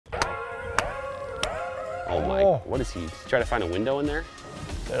Oh my, what is he? Trying to find a window in there?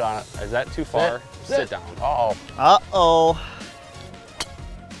 Sit on it. Is that too far? Sit down. Uh-oh. Uh-oh.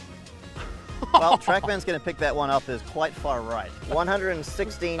 Well, Trackman's going to pick that one up as quite far right.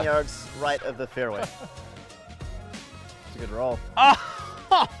 116 yards right of the fairway. It's a good roll.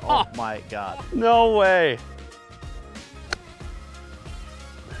 Oh my God. No way.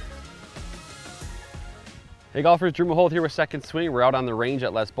 Hey golfers, Drew Mahowald here with Second Swing. We're out on the range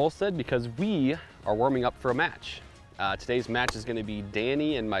at Les Bolstad because we are warming up for a match. Today's match is going to be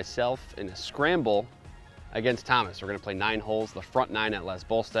Danny and myself in a scramble against Thomas. We're going to play 9 holes, the front 9 at Les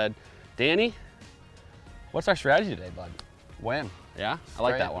Bolstad. Danny, what's our strategy today, bud? Win. Yeah, I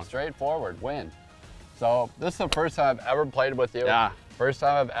like that one. Straightforward, win. So this is the first time I've ever played with you. Yeah. First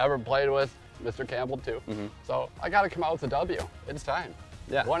time I've ever played with Mr. Campbell too. So I got to come out with a W. It's time.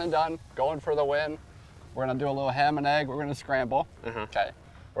 Yeah. One and done, going for the win. We're gonna do a little ham and egg. We're gonna scramble. Okay.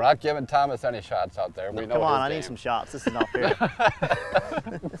 We're not giving Thomas any shots out there. We know Come on, I his need game. some shots. This is not fair.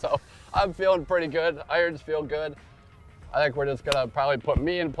 So I'm feeling pretty good. Irons feel good. I think we're just gonna probably put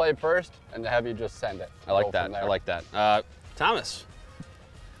me in play first and have you just send it. I like that. I like that. Thomas,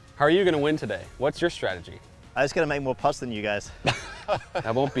 how are you going to win today? What's your strategy? I just got to make more putts than you guys.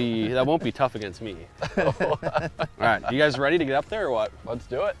 That won't be tough against me. All right, you guys ready to get up there or what? Let's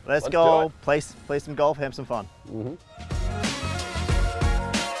do it. Let's go play some golf, have some fun.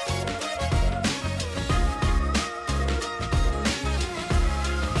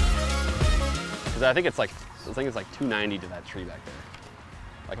 Because I think it's like 290 to that tree back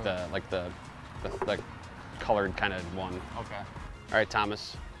there, like the colored kind of one. Okay. All right,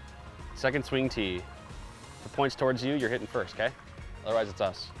 Thomas. Second swing tee. The point's towards you. You're hitting first, okay? Otherwise, it's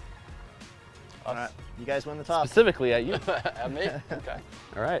us. All right, you guys win the toss. Specifically at you. At me? Okay.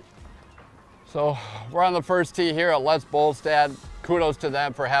 All right. So we're on the first tee here at Les Bolstad. Kudos to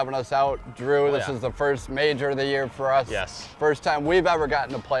them for having us out. Drew, this is the first major of the year for us. Yes. First time we've ever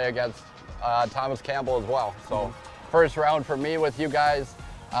gotten to play against Thomas Campbell as well. So first round for me with you guys.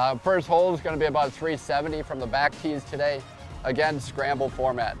 First hole is going to be about 370 from the back tees today. Again, scramble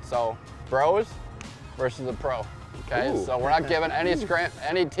format. So bros versus a pro. Okay, Ooh. so we're not giving any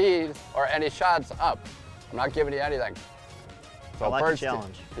tees or any shots up. I'm not giving you anything. So I like first the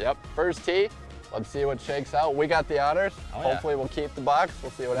challenge. Yep, first tee. Let's see what shakes out. We got the honors. Hopefully we'll keep the box.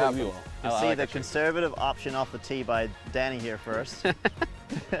 We'll see what happens. We will. You see the conservative option off the tee by Danny here first.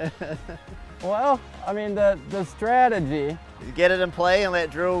 Well, I mean the strategy. You get it in play and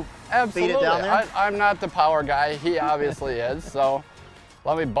let Drew feed it down there? I'm not the power guy. He obviously is. So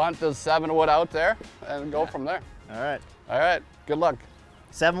let me bunt this 7-wood out there and go from there. All right. All right. Good luck.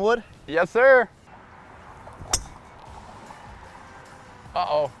 7-wood? Yes, sir.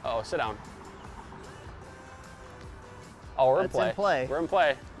 Uh-oh. Uh-oh, sit down. Oh, we're in That's play. in play. We're in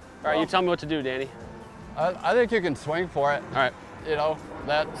play. All right, you tell me what to do, Danny. I think you can swing for it. All right. You know,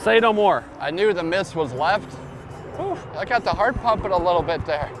 that. Say no more. I knew the miss was left. Whew, I got the heart pumping a little bit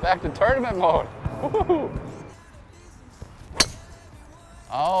there. Back to tournament mode. Woo.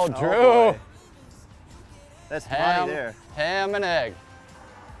 Oh, Drew. Oh, that's money there. Ham and egg.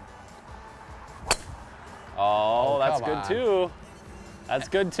 Oh, that's come good on. too. That's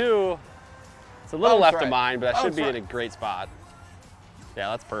good too. It's a little That's left of right. mine, but I should be That's in a great spot. Yeah,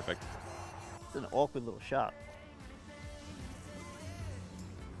 that's perfect. It's an awkward little shot.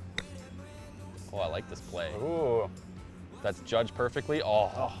 Oh, I like this play. Ooh. That's judged perfectly.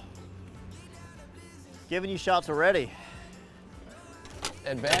 Oh. Giving you shots already.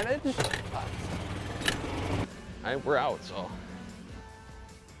 Advantage? We're out, so.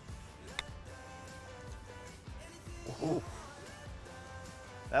 Ooh.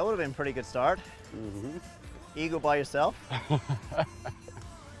 That would have been a pretty good start. Eagle by yourself.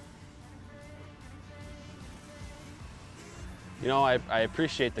 You know, I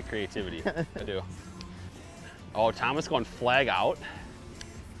appreciate the creativity. I do. Oh, Thomas going flag out.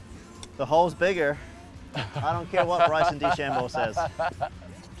 The hole's bigger. I don't care what Bryson DeChambeau says.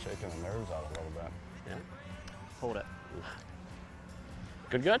 Shaking the nerves out a little bit. Yeah. Hold it.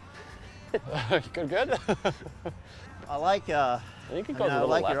 Good, good? Good, good. I like, I think it goes a I little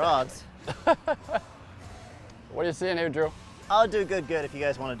like left. your odds. What are you seeing here, Drew? I'll do good if you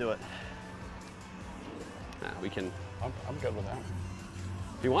guys want to do it. We can, I'm good with that.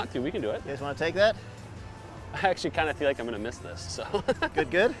 if you want to, we can do it. You guys want to take that? I actually kind of feel like I'm going to miss this, so.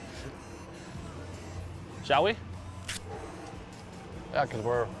 Good? Shall we? Yeah, because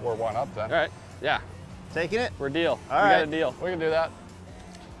we're one up then. All right, yeah, Taking it? we're a deal. All we right. got a deal. We can do that.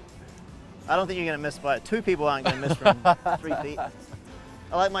 I don't think you're going to miss by 2 people aren't going to miss from 3 feet.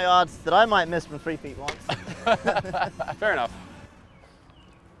 I like my odds that I might miss from 3 feet once. Fair enough.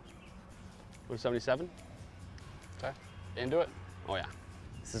 77? Okay, into it. Oh yeah.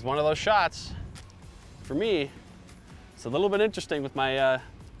 This is one of those shots. For me, it's a little bit interesting with my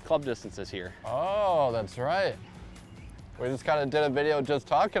club distances here. Oh, that's right. We just kind of did a video just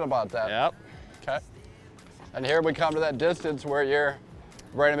talking about that. Yep. Okay. And here we come to that distance where you're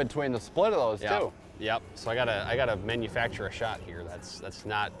right in between the split of those Yep. too. Yep. So I gotta manufacture a shot here. That's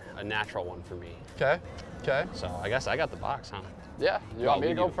not a natural one for me. Okay. Okay. So I guess I got the box, huh? Yeah. You want me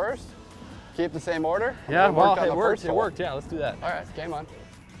to go first? Keep the same order? Yeah. We'll Well, work on it the worked. first It hole. worked. Yeah. Let's do that. All right. Game on.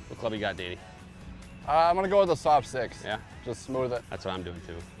 What club you got, Danny? I'm gonna go with a soft 6. Yeah. Just smooth it. That's what I'm doing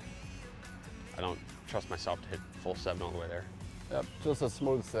too. I don't trust myself to hit full 7 all the way there. Yep. Just a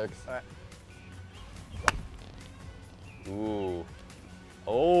smooth 6. All right. Ooh. Look at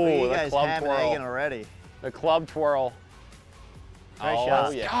Oh, you the guys club ham and twirl. egging already. The club twirl. Great Oh,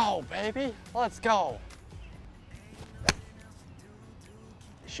 shot. yeah. Go, baby. Let's go.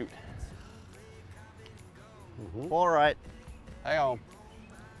 Shoot. All right. Hang on.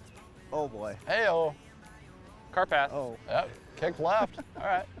 Oh boy. Hey-oh. Car path. Oh. Yep. Kick left. All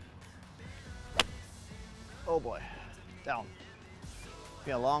right. Oh boy. Down.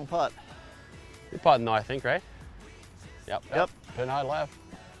 Be a long putt. You're putting though, I think, right? Yep. Yep. Pin high left.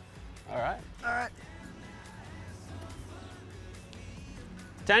 All right. All right.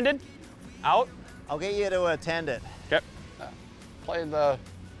 Tended. Out. I'll get you to attend it. Okay. Played the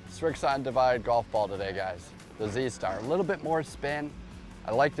Strixon Divide golf ball today, guys. The Z-Star. A little bit more spin.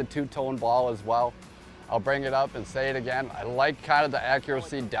 I like the two-tone ball as well. I'll bring it up and say it again. I like kind of the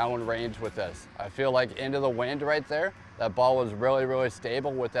accuracy downrange with this. I feel like into the wind right there, that ball was really, really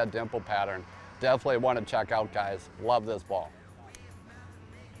stable with that dimple pattern. Definitely want to check out, guys. Love this ball.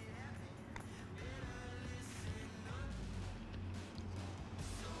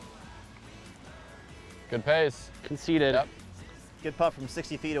 Good pace. Conceded. Yep. Good putt from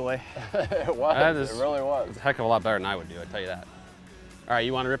 60 feet away. It was. That is- It really was. It's a heck of a lot better than I would do, I tell you that. All right,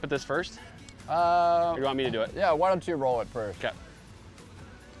 you want to rip at this first? Or do you want me to do it? Yeah, why don't you roll it first? Okay.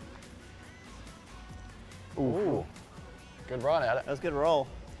 Ooh. Good run at it. That was a good roll.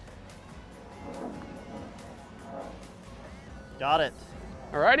 Got it.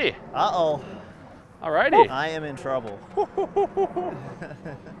 All righty. Uh-oh. All righty. I am in trouble.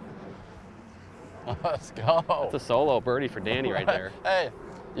 Let's go. It's a solo birdie for Danny right there. Hey,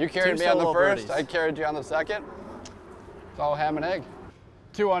 you carried Two me on the solo first, birdies. I carried you on the second. It's all ham and egg.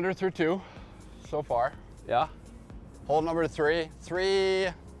 2 under through 2 so far. Yeah. Hole number 3,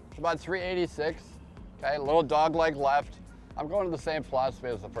 about 386. Okay, a little dog leg left. I'm going to the same philosophy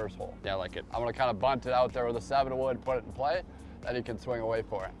as the first hole. Yeah, I like it. I'm gonna kind of bunt it out there with a 7 wood, put it in play, then you can swing away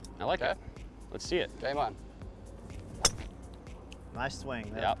for it. I like Okay. it. Let's see it. Game on. Nice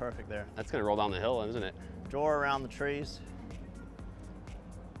swing. That Yep. was perfect there. That's going to roll down the hill, isn't it? Draw around the trees.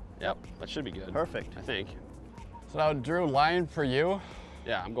 Yep, that should be good. Perfect. I think. So now, Drew, line for you.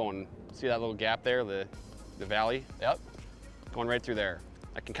 Yeah, I'm going, see that little gap there, the valley? Yep. Going right through there.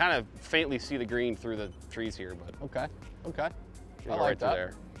 I can kind of faintly see the green through the trees here, but Okay. Okay. gonna I go like right through that.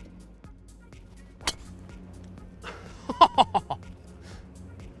 there.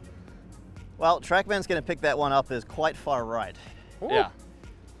 Well, TrackMan's going to pick that one up as quite far right. Yeah.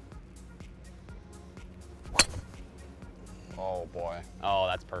 Oh boy. Oh,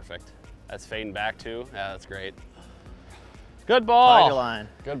 that's perfect. That's fading back too. Yeah, that's great. Good ball. Tiger line.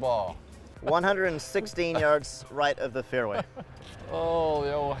 Good ball. 116 yards right of the fairway. Oh,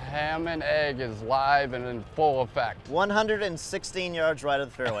 the old ham and egg is live and in full effect. 116 yards right of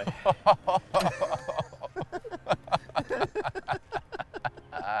the fairway.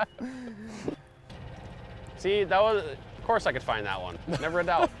 See, that was, of course I could find that one. Never a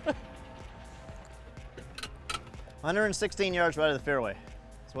doubt. 116 yards right of the fairway.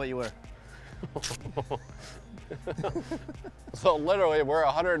 That's what you were. So literally, we're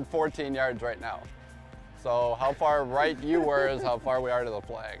 114 yards right now. So how far right you were is how far we are to the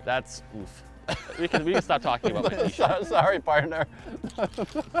flag. That's oof. We can stop talking about my tee shot. Sorry, partner. All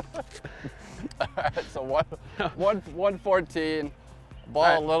right, so 114, ball All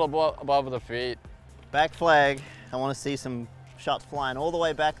right. a little bit above the feet. Back flag. I want to see some shots flying all the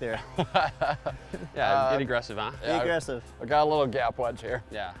way back there. Yeah, get aggressive, huh? Be Yeah, aggressive. I got a little gap wedge here.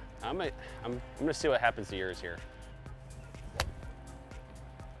 Yeah. I'm gonna see what happens to yours here.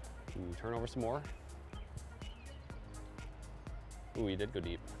 Ooh, turn over some more. Ooh, you did go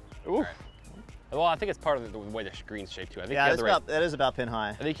deep. Ooh. All right. Well, I think it's part of the way the green's shaped too. I think Yeah, you had the right. that is about pin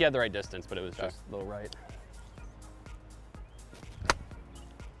high. I think you had the right distance, but it was Okay. just a little right.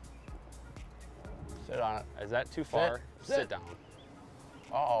 Sit on it. Is that too far? Sit. Sit down.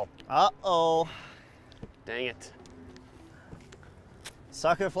 Uh-oh. Uh-oh. Dang it.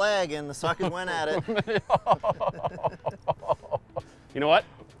 Sucker flag, and the suckers went at it. You know what?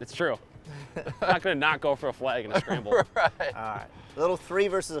 It's true. I'm not going to not go for a flag in a scramble. Right. All right. A little 3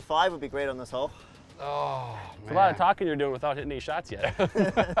 versus a 5 would be great on this hole. Oh, It's man. a lot of talking you're doing without hitting any shots yet.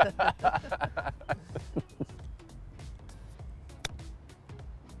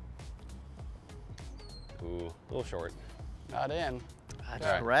 Ooh, a little short. Not in. That All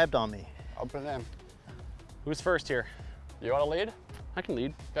just right. grabbed on me. Open it in. Who's first here? You want to lead? I can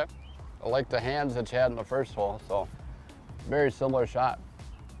lead. Okay. I like the hands that you had in the first hole, so very similar shot.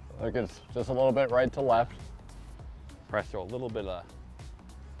 I think it's just a little bit right to left. Probably throw a little bit of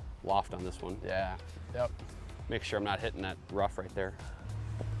loft on this one. Yeah. Yep. Make sure I'm not hitting that rough right there.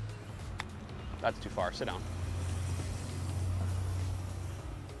 That's too far. Sit down.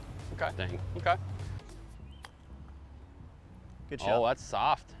 Okay. Dang. Okay. Good shot. Oh, that's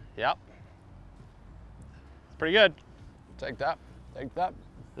soft. Yep. It's pretty good. Take that. Take that.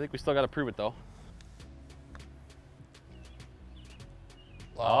 I think we still got to prove it though.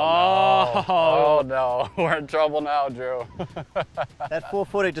 Oh, no. Oh no. We're in trouble now, Drew. That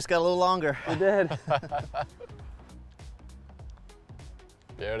 4-footer just got a little longer. We did.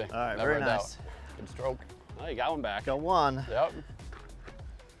 Beauty. All right, Never very in doubt. nice. Good stroke. Oh, you got one back. Got one. Yep.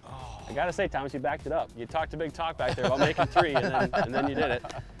 I gotta say, Thomas, you backed it up. You talked a big talk back there about making 3, and then you did it.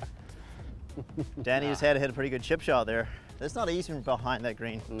 Danny just had to hit a pretty good chip shot there. That's not easy from behind that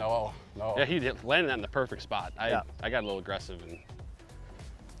green. No, no. Yeah, he landed that in the perfect spot. I Yeah. got a little aggressive. And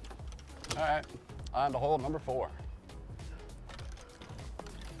All right. On to hole number 4.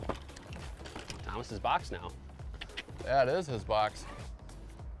 Thomas's box now. Yeah, it is his box.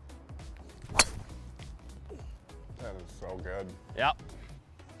 That is so good. Yep.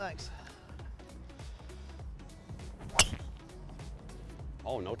 Thanks.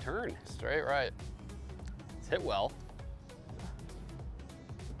 Oh, no turn. Straight right. It's hit well.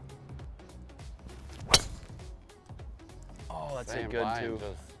 Oh, that's Same hit good line, too.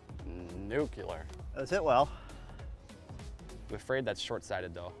 just nuclear. That's hit well. I'm afraid that's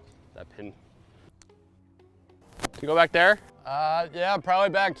short-sighted though, that pin. Can you go back there? Yeah, probably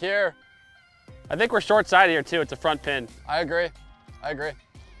back here. I think we're short-sighted here too. It's a front pin. I agree. I agree.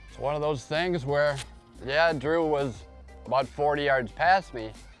 It's one of those things where, yeah, Drew was about 40 yards past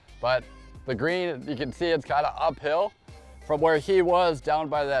me, but the green, you can see it's kind of uphill from where he was down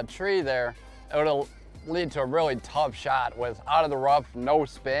by that tree there. It would lead to a really tough shot with out of the rough, no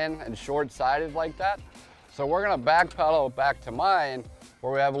spin, and short-sided like that. So we're gonna backpedal back to mine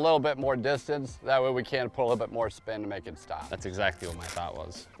where we have a little bit more distance. That way we can put a little bit more spin to make it stop. That's exactly what my thought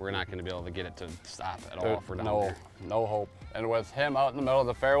was. We're not gonna be able to get it to stop at all if we're down no, there. no hope. And with him out in the middle of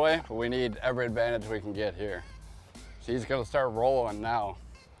the fairway, we need every advantage we can get here. So he's gonna start rolling now.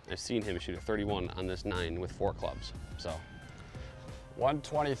 I've seen him shoot a 31 on this 9 with 4 clubs. So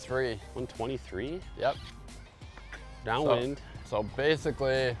 123. 123, Yep. downwind. So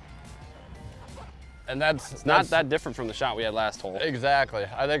basically, and It's not that different from the shot we had last hole. exactly.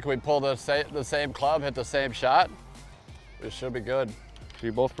 I think we pull the same club, hit the same shot. It should be good. We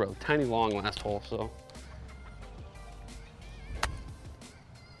both were tiny long last hole, so.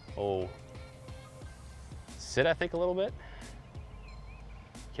 Oh. Sit, I think, a little bit.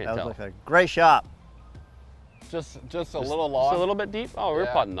 Can't That tell. was like a great shot. Just a little long. Just a little bit deep? Oh, we're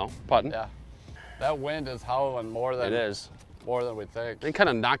Yeah. putting though, putting. Yeah. That wind is howling more than It is. more than we think. They kind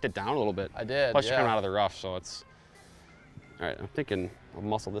of knocked it down a little bit. I did. Plus yeah. you're coming out of the rough, so it's. All right, I'm thinking I'll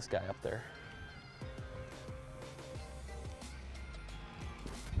muscle this guy up there.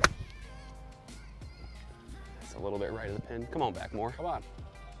 It's a little bit right of the pin. Come on back more. Come on.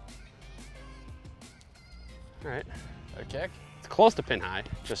 All right. A kick. It's close to pin high,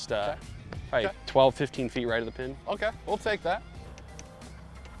 just probably Okay. 12, 15 feet right of the pin. Okay, we'll take that.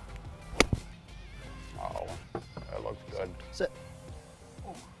 Oh, that looks good. Sit.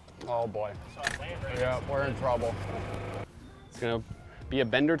 Oh boy. Yeah, we're in trouble. It's gonna be a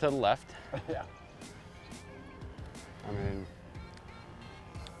bender to the left. Yeah. I mean,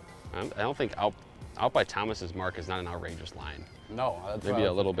 I don't think out by Thomas's mark is not an outrageous line. no. That's Maybe what I a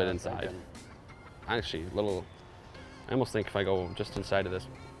was little bit kinda inside. thinking. Actually, I almost think if I go just inside of this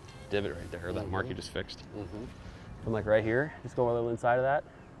divot right there, that mark you just fixed. From like right here, just go a little inside of that.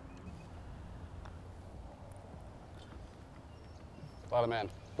 Let him in.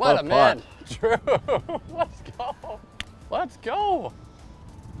 What Let a him in. True. Let's go. Let's go.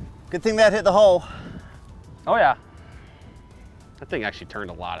 Good thing that hit the hole. Oh yeah. That thing actually turned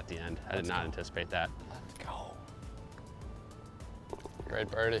a lot at the end. I did not anticipate that. Let's go. Great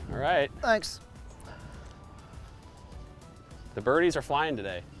birdie. All right, Thanks. the birdies are flying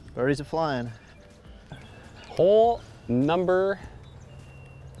today. Birdies are flying. Hole number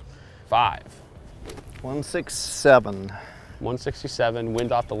 5. 167. 167,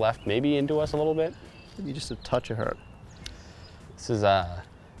 wind off the left, maybe into us a little bit. You just a touch of hurt. This is a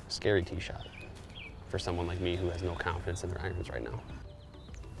scary tee shot for someone like me who has no confidence in their irons right now.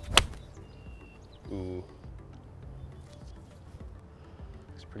 Ooh.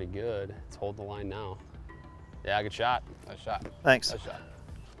 Looks pretty good. Let's hold the line now. Yeah, good shot. Nice shot. Thanks. Nice shot.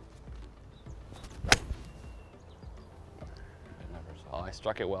 Oh, I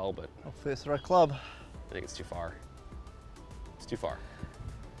struck it well, but Hopefully it's the right club. I think it's too far. It's too far.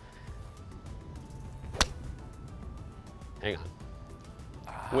 Hang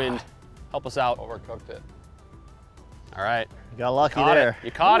on. Wind, help us out. Overcooked it. All right. You got lucky Caught there. it.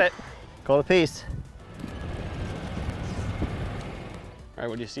 You caught it. Caught a piece. All right,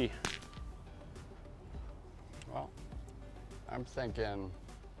 what do you see? Well, I'm thinking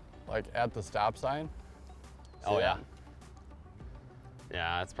like at the stop sign. Oh, See yeah. that?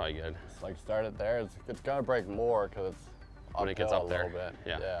 Yeah, that's probably good. It's like start it there. It's gonna break more because it's When it gets uphill up there. a little bit.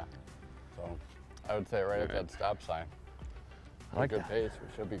 Yeah. So I would say right at Alright. that stop sign. I like good that. pace. We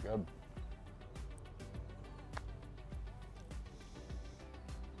should be good.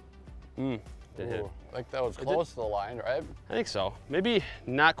 Didn't hit. Ooh, I think that was did. close to the line, right? I think so. Maybe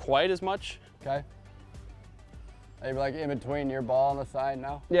not quite as much. Okay. Maybe like in between your ball and the side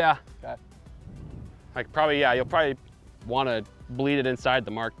now. Yeah. Okay. Like probably, yeah, you'll probably want to bleed it inside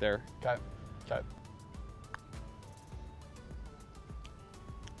the mark there. Okay. Okay.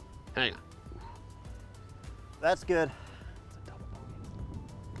 Hang on. That's good. It's a double bogey.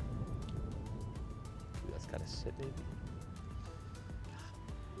 That's got to sit maybe.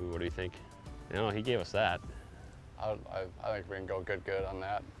 Ooh, what do you think? No, he gave us that. I think we can go good on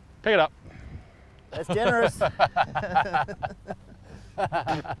that. Pick it up. That's generous.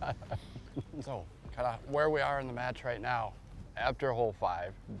 So, kind of where we are in the match right now, after hole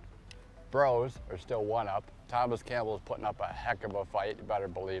 5, bros are still 1 up. Thomas Campbell is putting up a heck of a fight, you better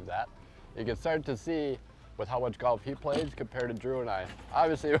believe that. You can start to see with how much golf he plays compared to Drew and I.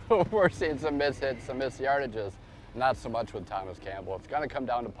 Obviously, we're seeing some missed hits, some missed yardages, not so much with Thomas Campbell. It's gonna come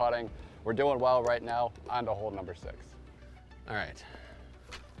down to putting. We're doing well right now, on to hole number 6. All right.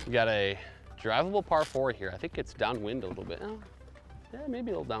 We got a drivable par 4 here. I think it's downwind a little bit. Oh, yeah,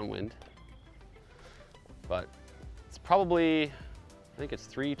 maybe a little downwind. But it's probably, I think it's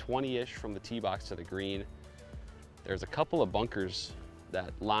 320-ish from the tee box to the green. There's a couple of bunkers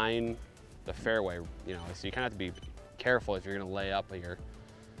that line the fairway, you know, so you kind of have to be careful if you're gonna lay up here.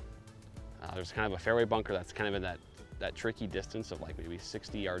 There's kind of a fairway bunker that's kind of in that tricky distance of like maybe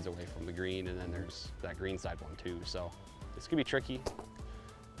 60 yards away from the green, and then there's that green side one too. So this could be tricky. I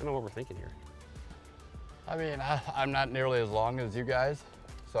don't know what we're thinking here. I mean, I'm not nearly as long as you guys,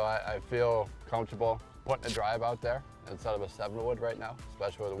 so I feel comfortable putting a drive out there instead of a 7-wood right now,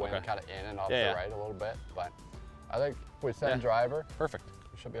 especially with the wind kind of in and off the right a little bit. But I think if we send driver, perfect.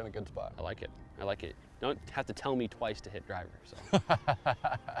 We should be in a good spot. I like it. I like it. Don't have to tell me twice to hit driver. So.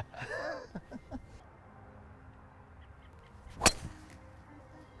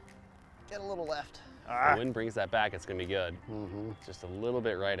 Get a little left. The wind brings that back, it's gonna be good. Just a little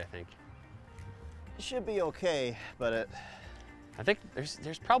bit right, I think. It should be okay, but I think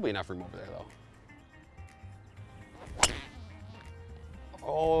there's probably enough room over there though.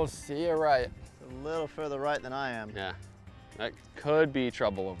 Oh, see you right. it's a little further right than I am. Yeah, that could be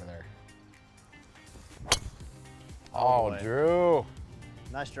trouble over there. Oh, boy. Drew.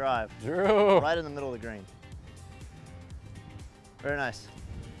 Nice drive. Drew. Right in the middle of the green. Very nice.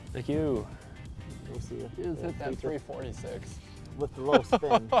 Thank you. We'll see you. You just hit that 346. With the low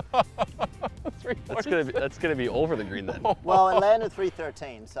spin. That's gonna be over the green then. Well, it landed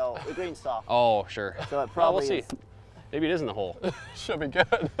 313, so the green's soft. Oh, sure. So it probably we'll see. is. Maybe it is in the hole. Should be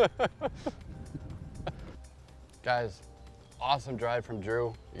good. Guys, awesome drive from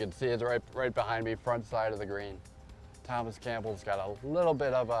Drew. You can see it's right behind me, front side of the green. Thomas Campbell's got a little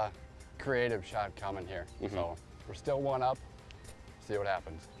bit of a creative shot coming here. So we're still 1 up. See what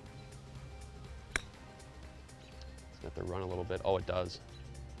happens. It's got to run a little bit. Oh, it does.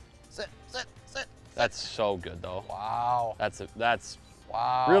 Sit, sit, sit. That's so good though. Wow. That's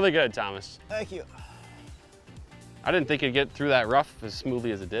Wow. really good, Thomas. Thank you. I didn't think it'd get through that rough as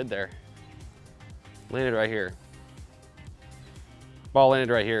smoothly as it did there. Landed right here. Ball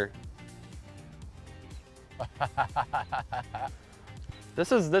landed right here.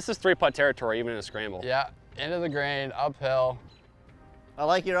 This is 3-putt territory, even in a scramble. Yeah, into the green, uphill. I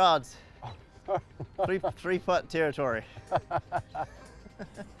like your odds. Three-putt territory.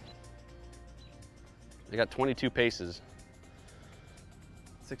 They got 22 paces.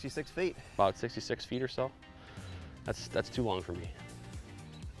 66 feet. About 66 feet or so. That's too long for me.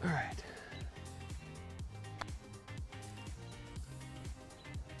 All right.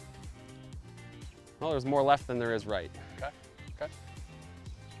 Well, there's more left than there is right. Okay.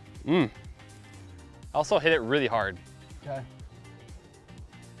 Okay. Also hit it really hard. Okay.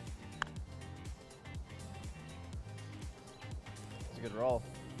 It's a good roll.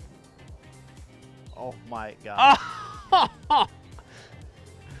 Oh my God.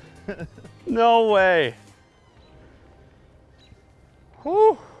 No way.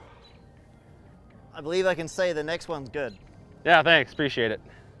 Whew. I believe I can say the next one's good. Yeah, thanks. Appreciate it.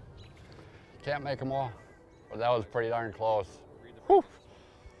 Can't make them all, but that was pretty darn close. Whew.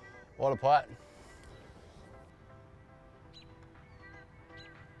 What a putt.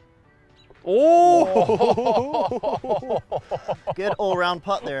 Oh! Good all-round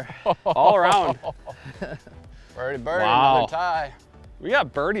putt there. All around. Birdie, birdie, Wow. another tie. We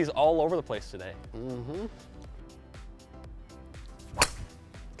got birdies all over the place today. Mm-hmm.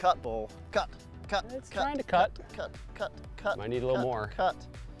 Cut ball. Cut. Cut. It's cut, trying to cut. Cut. Cut. Cut. Might need a little cut, more. Cut.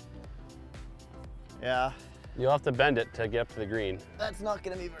 Yeah. You'll have to bend it to get up to the green. That's not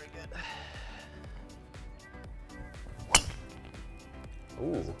going to be very good.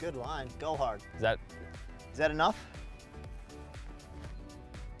 Ooh. It's a good line. Go hard. Is that? Is that enough?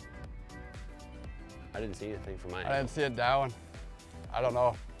 I didn't see anything from mine. I didn't see it down. I don't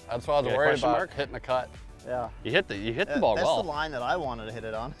know. That's what I You was got a worried question about, mark? hitting the cut. Yeah. You hit the ball That's well. the line that I wanted to hit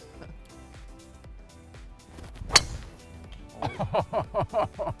it on.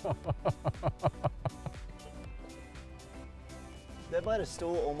 That bite of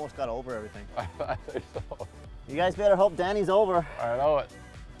stool almost got over everything. I think so. You guys better hope Danny's over. I know it.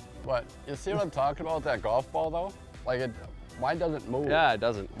 But you see what I'm talking about with that golf ball though? Like mine doesn't move Yeah, it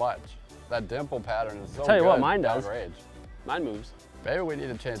doesn't. much. That dimple pattern is so Tell you what, good mine does. downrange. Mine moves. Maybe we need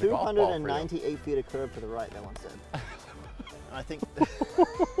to change the golf ball for you. 298 feet of curve to the right, that one said. And I think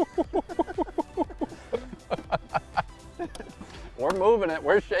We're moving it,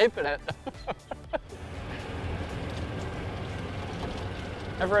 we're shaping it.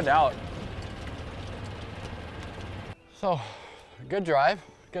 Never a doubt. So, good drive,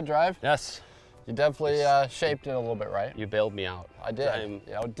 good drive. Yes. You definitely shaped it a little bit right. You bailed me out. I did.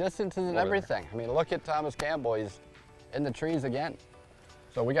 You know, distances and everything. I mean, look at Thomas Campbell. He's in the trees again.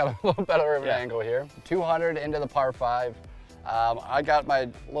 So we got a little better of an angle here. 200 into the par 5. I got my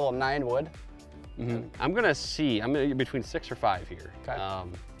little 9 wood. I'm gonna see. I'm gonna between 6 or 5 here. Okay.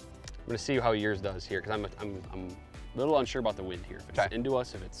 I'm gonna see how yours does here because I'm a little unsure about the wind here. If it's into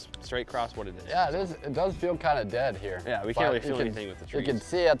us, if it's straight cross, what it is. Yeah, it is. It does feel kind of dead here. Yeah, we can't really feel anything with the trees. You can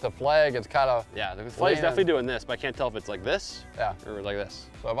see at the flag, it's kind of. Yeah, the flag's definitely doing this, but I can't tell if it's like this or like this.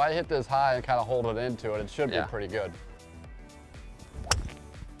 So if I hit this high and kind of hold it into it, it should be pretty good.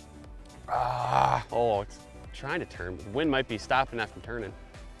 Ah. Oh, it's trying to turn, but the wind might be stopping that from turning.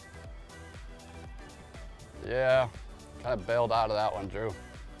 Yeah, kind of bailed out of that one, Drew.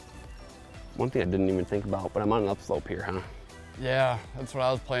 One thing I didn't even think about, but I'm on an upslope here, huh? Yeah, that's what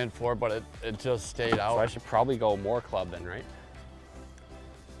I was playing for, but it just stayed out. So I should probably go more club then, right?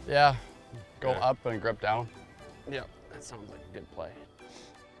 Yeah, go up and grip down. Yep, that sounds like a good play.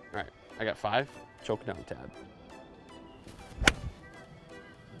 All right, I got 5, choke down tab.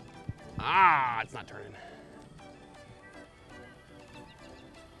 Ah, it's not turning.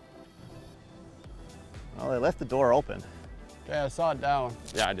 well, they left the door open. Okay, I saw it down.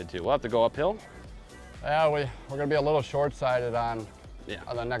 Yeah, I did too. We'll have to go uphill. Yeah, we're gonna be a little short-sighted on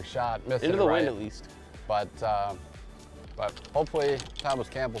the next shot. Missing Into the it wind right. at least. But hopefully Thomas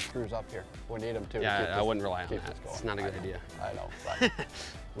Campbell screws up here. We need him to. Yeah, I wouldn't rely on keep that. this going. It's not a good idea. I know, but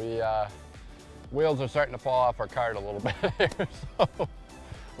we wheels are starting to fall off our cart a little bit here, so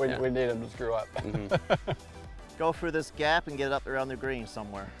we need him to screw up. Go through this gap and get it up around the green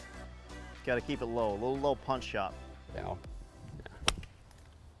somewhere. Got to keep it low, a little low punch shot. You know.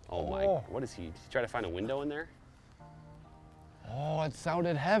 Oh my, what is he? Did he try to find a window in there? Oh, it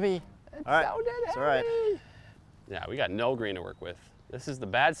sounded heavy. It All right, sounded heavy. it's all right. Yeah, we got no green to work with. This is the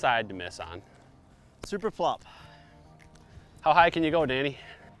bad side to miss on. Super flop. How high can you go, Danny?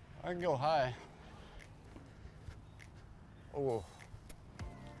 I can go high. Oh.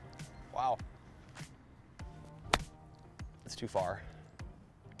 Wow. It's too far.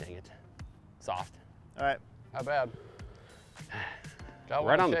 Dang it. Soft. All right. Not bad. Got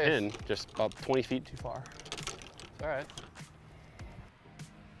Right one on the chase. pin, just about 20 feet too far. All right.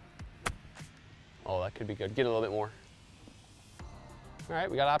 Oh, that could be good. Get a little bit more. All right,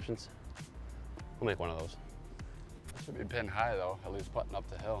 we got options. We'll make one of those. Should be pinned high though, at least putting up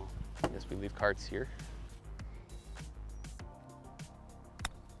the hill. Guess we leave carts here.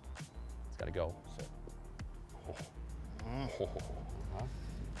 It's gotta go. So, Oh.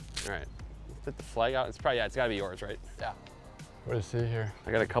 right. Put the flag out. It's probably, yeah, it's gotta be yours, right? Yeah. What do you see here?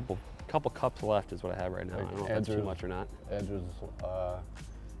 I got a couple cups left is what I have right now. I don't know if that's too much or not. Andrew's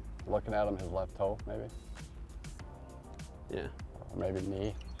looking at him, his left toe, maybe. Yeah. Or maybe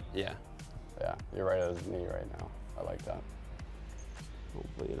knee. Yeah. Yeah, you're right at his knee right now. I like that.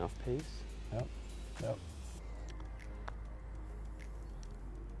 Hopefully enough pace. Yep, yep.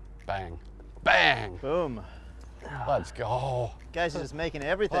 Bang, bang. Boom. Let's go. Guys are just making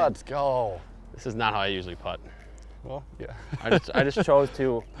everything. Let's go. This is not how I usually putt. Well, yeah. I just chose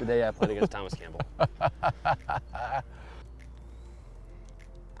to the day I played against Thomas Campbell.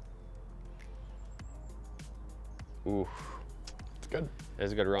 Ooh. It's good.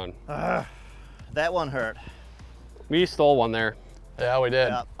 It's a good run. That one hurt. We stole one there. Yeah, we did.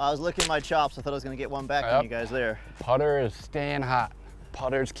 Yeah, I was licking my chops. I thought I was going to get one back from you guys there. Putter is staying hot.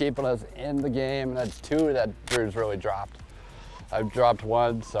 Putter's keeping us in the game. That's 2 that Drew's really dropped. I've dropped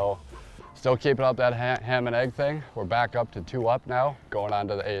 1, so still keeping up that ham and egg thing. We're back up to 2 up now, going on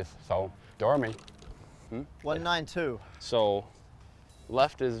to the 8th. So, Dormy. 192. So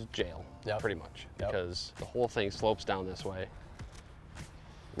left is jail, Yep. pretty much, Yep. because the whole thing slopes down this way.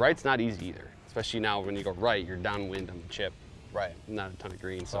 Right's not easy either, especially now when you go right, you're downwind on the chip. Right. Not a ton of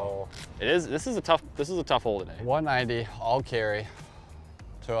green, so this is a tough hole today. 190, all carry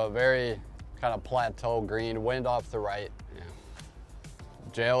to a very kind of plateau green, wind off the right. Yeah.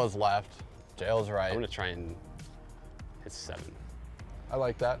 Jail is left, jail is right. I'm gonna try and hit 7. I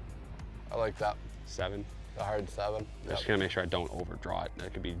like that. I like that. 7. The hard 7. I'm just gonna make sure I don't overdraw it.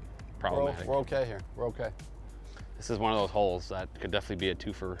 That could be problematic. We're okay here. We're okay. This is one of those holes that could definitely be a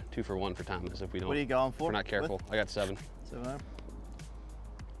 2 for 1 for Thomas if we don't. What are you going If for? we're not careful. I got 7. 7.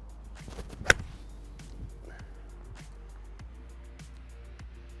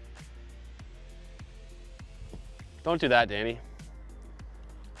 Don't do that, Danny.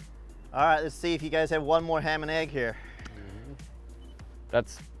 All right, let's see if you guys have one more ham and egg here.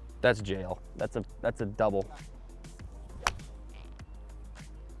 That's jail. That's a double.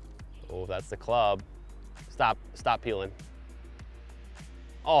 Oh, that's the club. Stop peeling.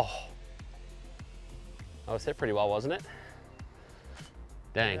 Oh. That was hit pretty well, wasn't it?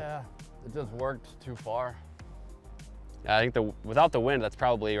 Dang. Yeah, it just worked too far. Yeah, I think without the wind, that's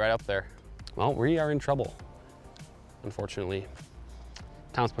probably right up there. Well, we are in trouble, unfortunately.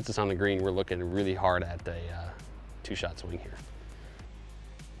 Thomas puts us on the green. We're looking really hard at a 2-shot swing here.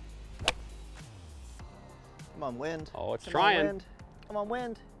 Come on, wind. Oh, it's Come trying. On, wind. Come on,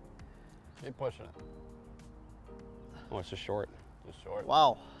 wind. Keep pushing it. Oh, it's just short. Just short.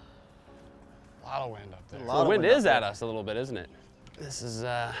 Wow. A lot of wind up there. A lot The of wind wind is up at there. us a little bit, isn't it? This is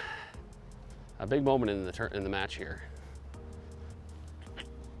a big moment in the match here.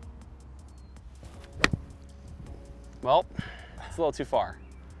 Well, it's a little too far.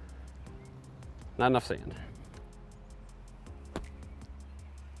 Not enough sand.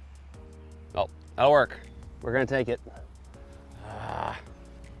 Oh, that'll work. We're gonna take it.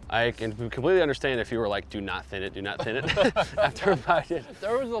 I can completely understand if you were like, do not thin it, do not thin it. After I did.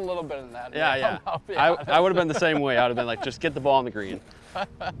 There was a little bit of that. Yeah, yeah. I'll be I honest. would have been the same way. I would have been like, just get the ball on the green.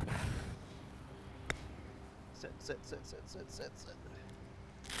 Sit, sit, sit, sit, sit, sit, sit.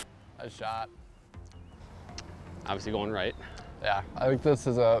 Nice shot. Obviously going right. Yeah, I think this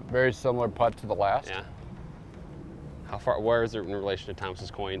is a very similar putt to the last. Yeah. How far, where is it in relation to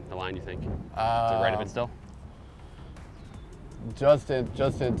Thomas's coin, the line, you think? Is it right of it still? Just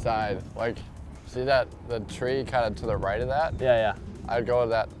inside. Like, see the tree kind of to the right of that? Yeah, yeah. I'd go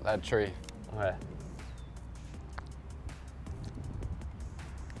with that tree. Okay.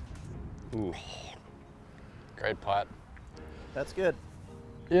 Ooh. Great putt. That's good.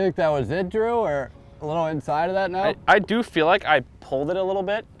 You think that was it, Drew, or a little inside of that now? I do feel like I pulled it a little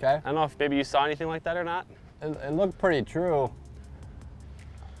bit. Okay. I don't know if maybe you saw anything like that or not. It looked pretty true.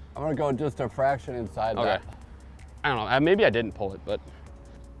 I'm gonna go just a fraction inside Okay. that. I don't know. Maybe I didn't pull it, but.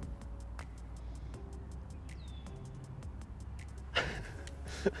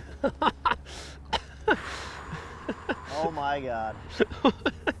 Oh my God.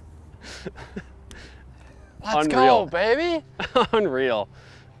 Let's Unreal. go, baby. Unreal.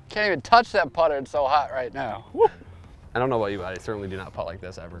 Can't even touch that putter. It's so hot right now. I don't know about you, but I certainly do not putt like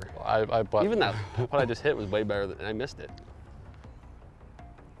this ever. I putt. Even that putt I just hit was way better and I missed it.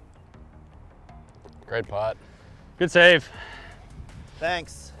 Great putt. Good save.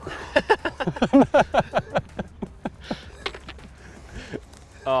 Thanks.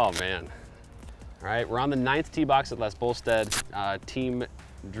 Oh man. All right, we're on the 9th tee box at Les Bolstad. Team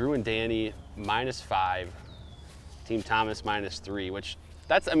Drew and Danny -5. Team Thomas -3, which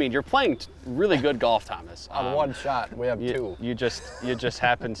That's, I mean, you're playing really good golf, Thomas. On one shot, we have two. You just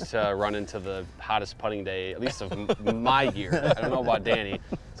happened to run into the hottest putting day, at least of my year. I don't know about Danny.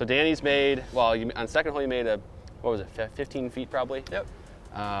 So Danny's made, well, on second hole you made a, what was it, 15 feet probably? Yep.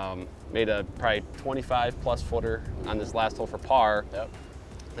 Made a probably 25 plus footer on this last hole for par. Yep.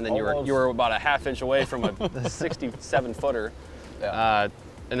 And then you were about a half inch away from a 67 footer. Yeah.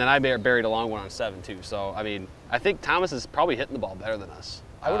 And then I buried a long one on 7 too. So I mean, I think Thomas is probably hitting the ball better than us.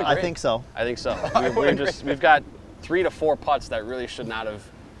 I would agree. I think so. I think so. We've got 3 to 4 putts that really should not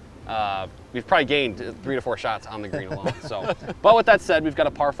have. We've probably gained 3 to 4 shots on the green alone. So, but with that said, we've got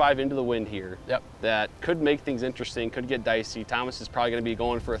a par 5 into the wind here. Yep. That could make things interesting. Could get dicey. Thomas is probably going to be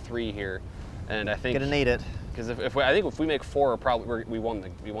going for a 3 here, and I think Gonna need it. because I think if we make 4, probably we won the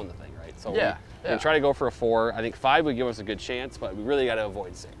thing, right? So Yeah. we try to go for a 4. I think 5 would give us a good chance, but we really got to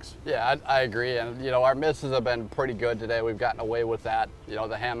avoid 6. Yeah, I agree. And, you know, our misses have been pretty good today. We've gotten away with that, you know,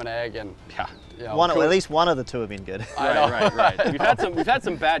 the ham and egg. And, Yeah. you know, At least one of the two have been good. Right. We've had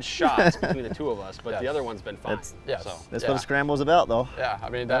some bad shots between the two of us, but Yes. the other one's been fine. Yes. So. That's what a scramble's about, though. Yeah, I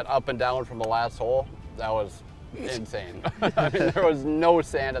mean, that up and down from the last hole, that was insane. I mean, there was no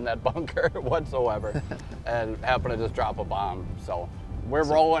sand in that bunker whatsoever, and happened to just drop a bomb. So we're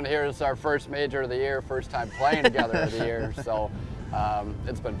rolling here. It's our first major of the year, first time playing together of the year. So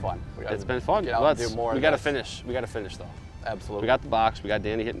it's been fun. It's been fun. Get out and do more. We got to finish. We got to finish though. Absolutely. We got the box. We got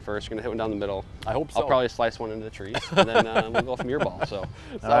Danny hitting first. We're gonna hit one down the middle. I hope so. I'll probably slice one into the trees, and then we'll go from your ball. So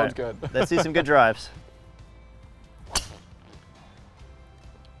Sounds good. Let's see some good drives. it's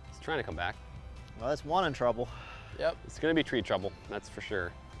trying to come back. Well, that's one in trouble. Yep. It's gonna be tree trouble. That's for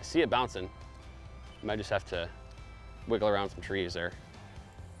sure. I see it bouncing. Might just have to wiggle around some trees there.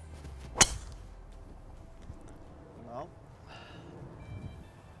 Well,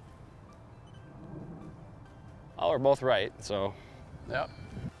 Oh, we're both right. So. Yep.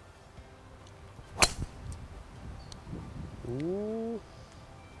 Ooh.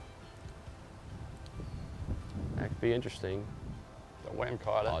 That could be interesting. The wind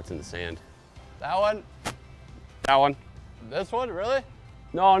caught Oh, it. it's in the sand. That one? That one. This one? Really?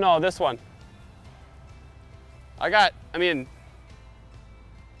 No, this one. I got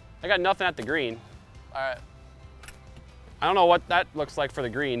nothing at the green. All right. I don't know what that looks like for the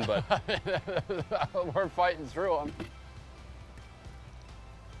green, but We're fighting through them.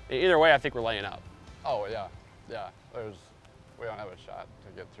 either way, I think we're laying up. Oh, yeah. Yeah. We don't have a shot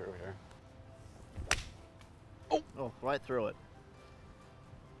to get through here. oh, right through it.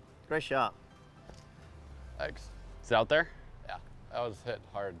 Great shot. Thanks. Is it out there? Yeah. That was hit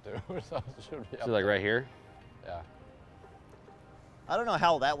hard, too. So it should be up Is it like there. right here? Yeah. I don't know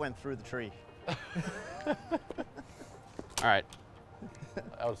how that went through the tree. All right.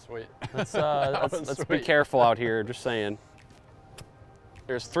 That was sweet. Let's was be sweet. careful out here. Just saying.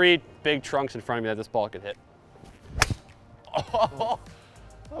 There's 3 big trunks in front of me that this ball could hit. Oh,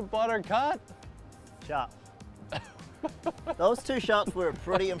 a buttercut. Shot. Those 2 shots were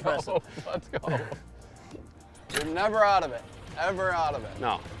pretty impressive. Oh, let's go. You're never out of it. Ever out of it.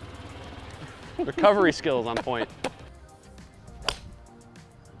 No. Recovery skills on point.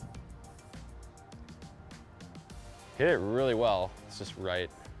 Hit it really well. It's just right.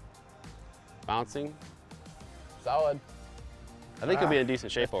 Bouncing. Solid. I think he'll be in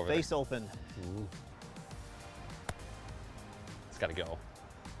decent shape over there. Face open. It's got to go.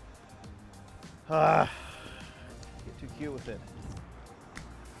 Get too cute with it.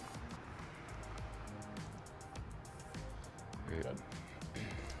 Very good.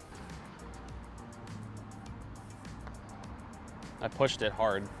 I pushed it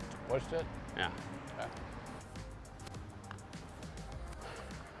hard. Pushed it? Yeah. Okay.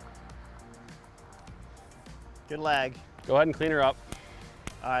 Good lag. Go ahead and clean her up.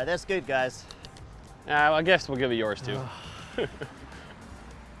 All right, that's good, guys. I guess we'll give it yours too.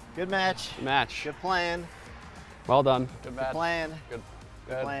 Good match. Match. Good plan. Well done. Good Good match. plan. Good.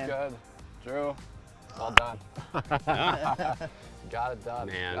 plan. Good. Drew. Well done. Got it done.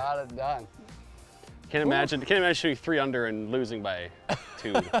 Man. Got it done. Can't imagine shooting 3 under and losing by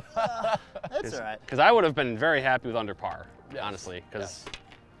 2. That's all right. Because I would have been very happy with under par, Yes. honestly. Because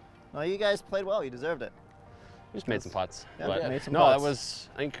Well, you guys played well. You deserved it. we just made some putts. Yeah, But made some no, putts. that was,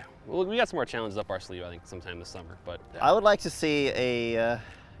 I think, well, we got some more challenges up our sleeve, I think, sometime this summer. But I would like to see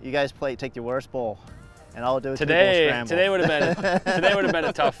you guys take your worst bowl, and I'll do a today, scramble. today would have been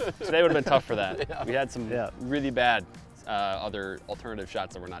a tough. Today would have been tough for that. Yeah. We had some really bad other alternative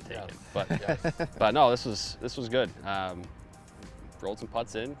shots that were not taken. Yes. But no, this was good. Rolled some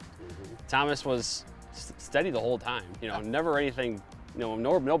putts in. Thomas was steady the whole time. You know, never anything. You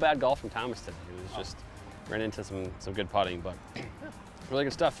know, no bad golf from Thomas today. It was just ran into some good putting, but Really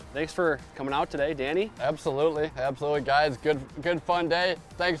good stuff. Thanks for coming out today, Danny. Absolutely, absolutely, guys. Good fun day.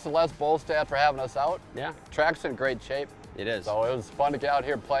 Thanks to Les Bolstad for having us out. Yeah. Track's in great shape. It is. So it was fun to get out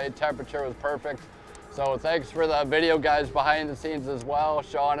here, play. Temperature was perfect. So thanks for the video guys behind the scenes as well,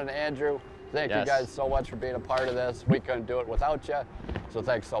 Sean and Andrew. Thank you guys so much for being a part of this. We couldn't do it without you. So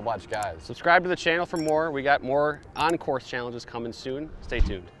thanks so much, guys. Subscribe to the channel for more. We got more on-course challenges coming soon. Stay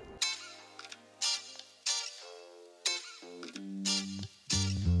tuned.